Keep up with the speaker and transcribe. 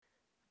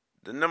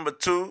The number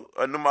two,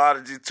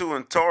 numerology two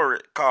in Torah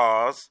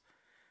cars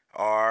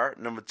are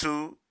number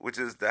two, which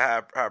is the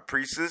high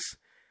priestess,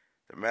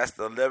 the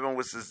master 11,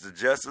 which is the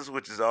justice,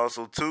 which is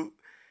also two,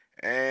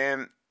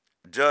 and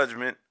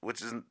judgment,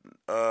 which is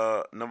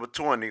number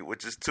 20,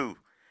 which is two.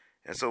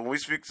 And so when we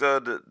speak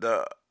of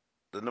the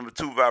number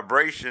two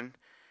vibration,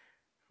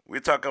 we're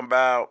talking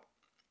about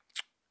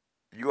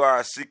you are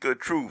a seeker of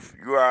truth.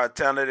 You are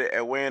talented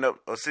at weighing up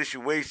a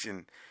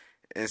situation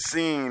and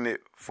seeing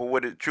it for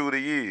what it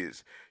truly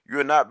is. You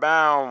are not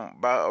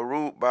bound by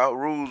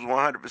rules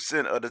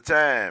 100% of the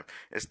time.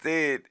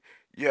 Instead,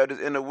 you have this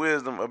inner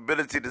wisdom,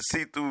 ability to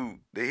see through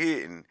the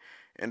hidden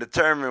and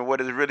determine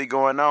what is really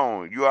going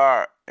on. You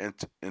are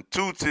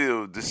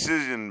intuitive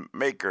decision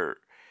maker.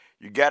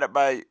 You got it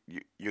by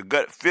your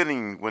gut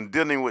feeling when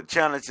dealing with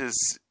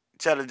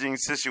challenging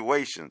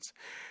situations.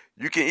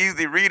 You can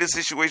easily read a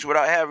situation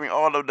without having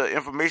all of the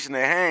information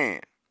at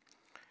hand.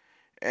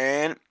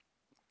 And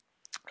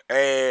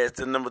as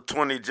to number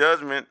 20,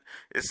 judgment,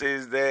 it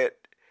says that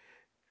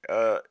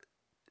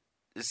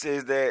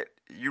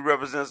you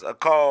represent a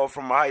call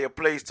from a higher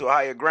place to a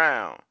higher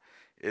ground.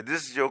 If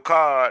this is your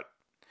card,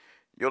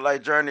 your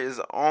life journey is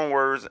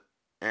onwards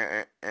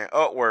and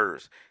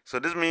upwards. So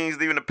this means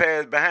leaving the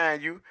past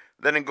behind you,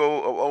 letting go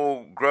of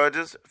old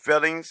grudges,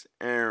 feelings,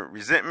 and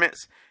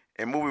resentments,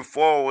 and moving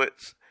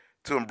forwards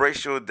to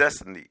embrace your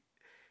destiny.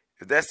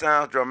 If that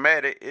sounds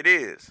dramatic, it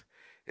is.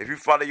 If you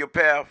follow your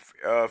path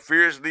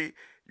fiercely,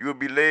 you will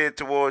be led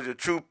towards your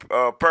true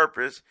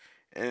purpose,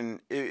 and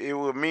it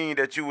will mean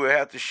that you will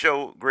have to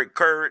show great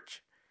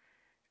courage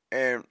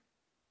and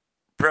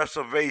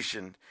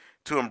preservation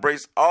to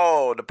embrace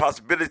all the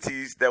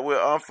possibilities that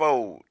will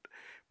unfold.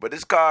 But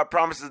this card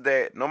promises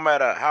that no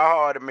matter how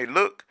hard it may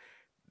look,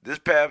 this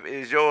path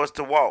is yours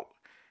to walk,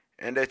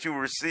 and that you will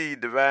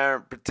receive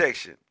divine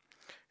protection.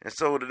 And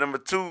so the number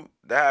two,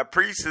 the high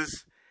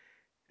priestess,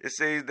 it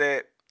says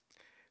that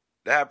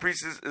the high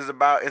priestess is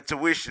about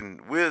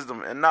intuition,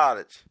 wisdom, and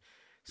knowledge.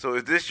 So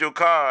if this your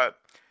card,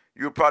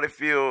 you'll probably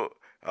feel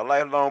a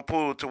lifelong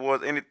pull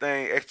towards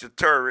anything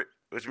extraterritorial,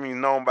 which means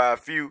known by a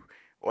few,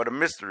 or the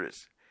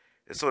mysterious.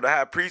 And so the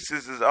high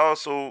priestess is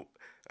also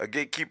a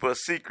gatekeeper of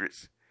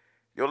secrets.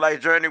 Your life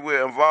journey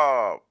will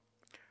involve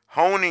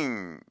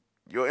honing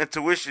your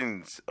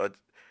intuitions,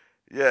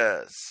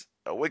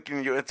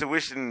 awakening your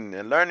intuition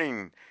and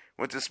learning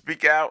when to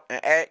speak out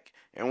and act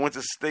and when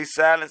to stay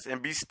silent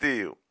and be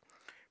still.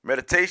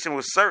 Meditation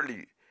will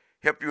certainly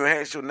help you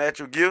enhance your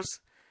natural gifts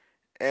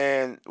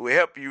and will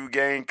help you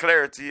gain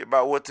clarity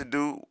about what to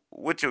do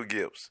with your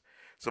gifts.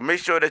 So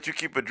make sure that you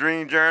keep a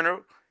dream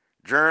journal,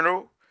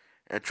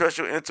 and trust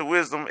your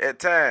intuition at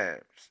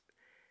times.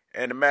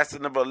 And the master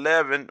number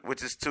 11,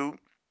 which is two,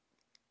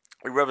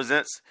 it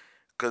represents,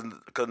 because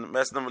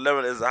master number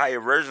 11 is a higher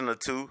version of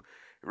two,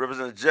 it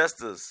represents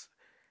justice,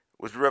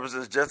 which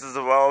represents justice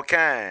of all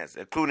kinds,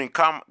 including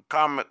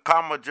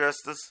karma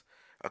justice,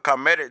 or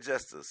karmatic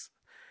justice.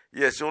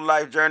 Yes, your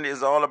life journey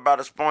is all about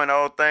exploring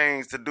all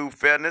things to do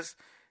fairness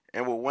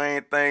and will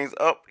weighing things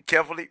up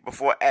carefully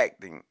before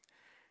acting.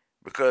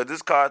 Because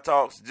this card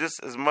talks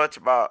just as much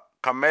about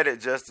karmatic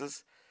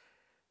justice,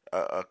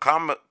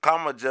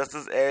 karma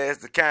justice, as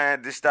the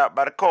kind dished out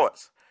by the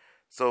courts.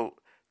 So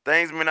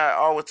things may not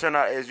always turn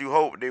out as you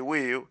hope they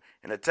will,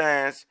 and at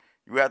times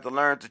you have to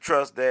learn to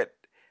trust that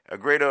a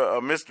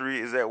greater mystery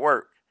is at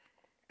work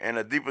and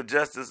a deeper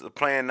justice is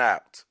playing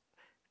out.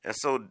 And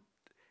so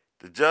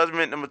the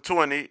judgment number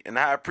 20 and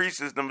the high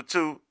priestess number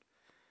 2,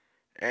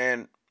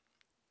 and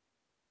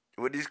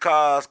with these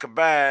cards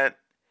combined,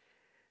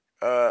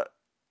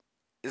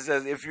 it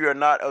says if you are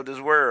not of this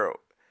world,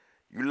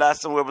 you lie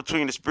somewhere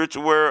between the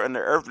spiritual world and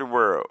the earthly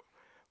world,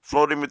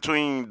 floating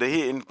between the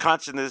hidden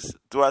consciousness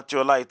throughout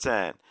your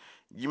lifetime.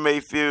 You may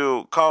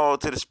feel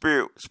called to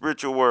the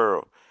spiritual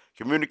world,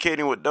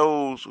 communicating with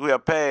those who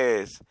have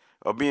passed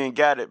or being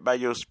guided by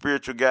your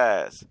spiritual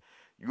guides.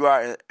 You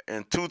are an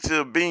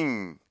intuitive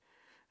being.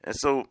 And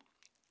so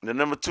the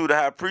number 2, the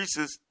high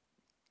priestess,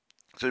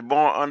 so you're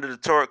born under the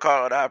Torah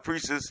card of the high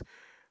priestess,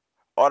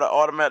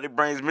 automatically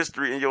brings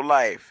mystery in your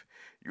life.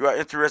 You are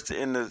interested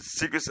in the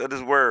secrets of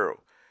this world.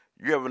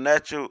 You have a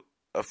natural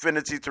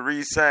affinity to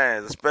read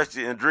signs,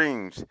 especially in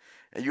dreams,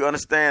 and you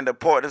understand the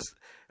importance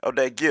of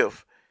that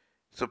gift.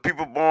 So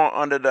people born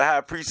under the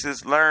high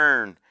priestess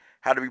learn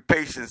how to be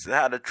patient and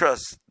how to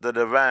trust the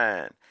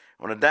divine.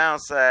 On the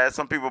downside,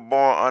 some people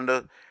born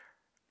under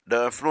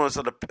the influence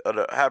of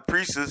the high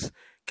priestess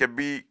can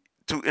be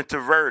too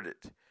introverted,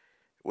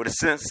 with a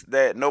sense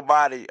that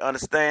nobody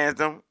understands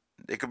them.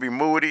 They could be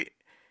moody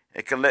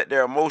and can let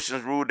their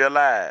emotions rule their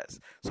lives.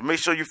 So make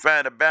sure you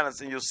find a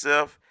balance in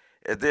yourself,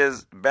 as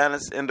there's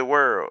balance in the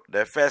world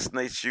that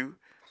fascinates you.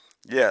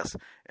 Yes.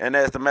 And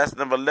as the master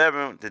number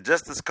 11, the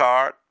justice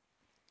card,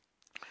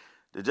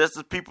 the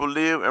justice people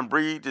live and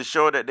breathe to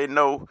show that they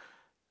know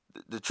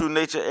the true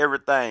nature of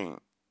everything.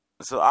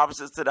 So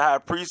opposites to the high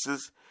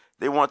priestess,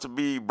 they want to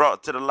be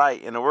brought to the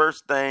light. And the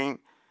worst thing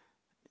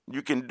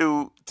you can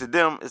do to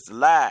them is to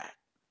lie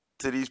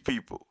to these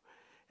people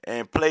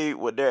and play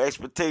with their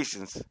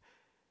expectations.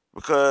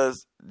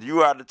 because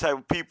you are the type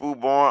of people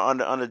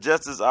born under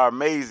justice are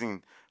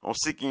amazing on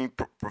seeking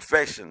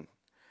perfection.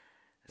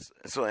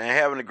 So, and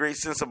having a great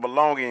sense of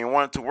belonging and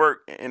wanting to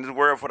work in this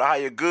world for the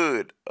higher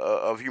good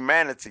of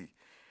humanity.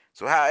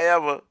 So,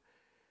 however,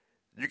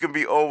 you can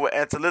be over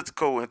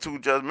analytical and too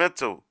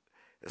judgmental,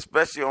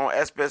 especially on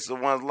aspects of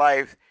one's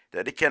life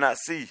that they cannot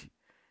see,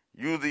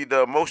 usually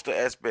the emotional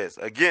aspects.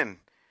 Again,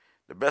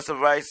 the best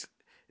advice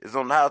is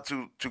on how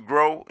to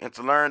grow and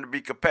to learn to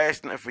be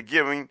compassionate and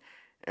forgiving,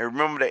 and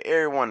remember that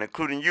everyone,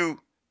 including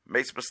you,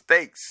 makes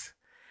mistakes.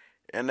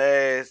 And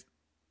as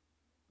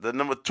the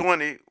number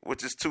 20,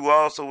 which is 2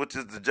 also, which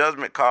is the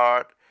judgment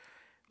card,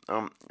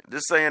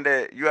 just saying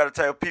that you are the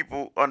type of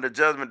people under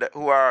judgment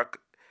who are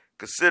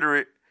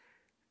considerate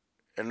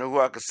and who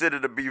are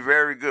considered to be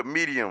very good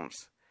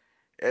mediums,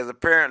 as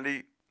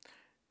apparently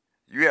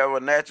you have a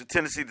natural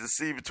tendency to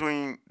see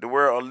between the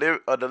world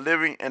of the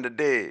living and the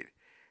dead.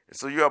 And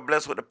so you are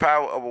blessed with the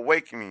power of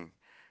awakening.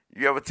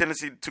 You have a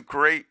tendency to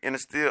create and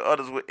instill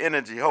others with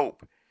energy,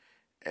 hope,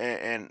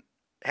 and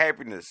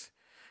happiness.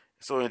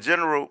 So in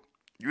general,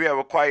 you have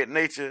a quiet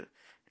nature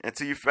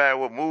until you find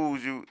what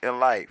moves you in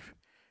life.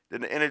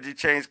 Then the energy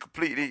changes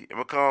completely and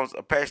becomes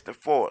a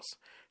passionate force.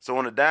 So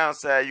on the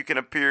downside, you can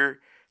appear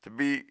to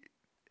be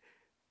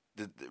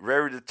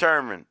very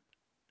determined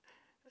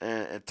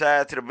and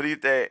tied to the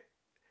belief that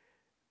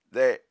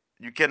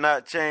you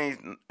cannot change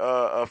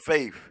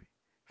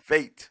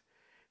fate.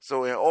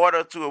 So in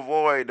order to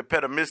avoid the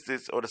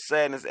pessimistics or the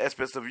sadness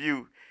aspects of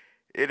you,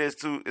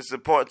 it's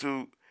important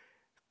to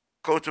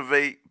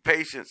cultivate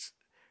patience.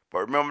 But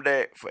remember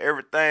that for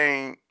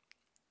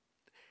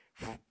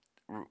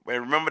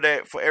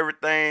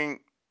everything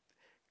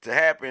to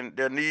happen,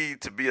 there needs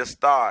to be a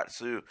start.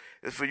 So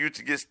it's for you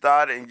to get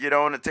started and get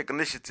on and take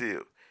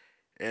initiative.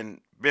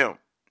 And boom,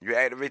 you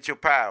activate your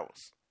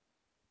powers.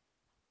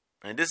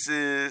 And this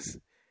is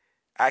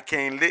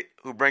Arcane Lit,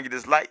 who bring you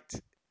this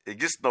light. It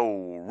gets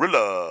no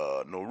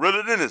realer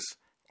than this.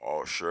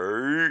 Oh,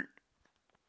 shit.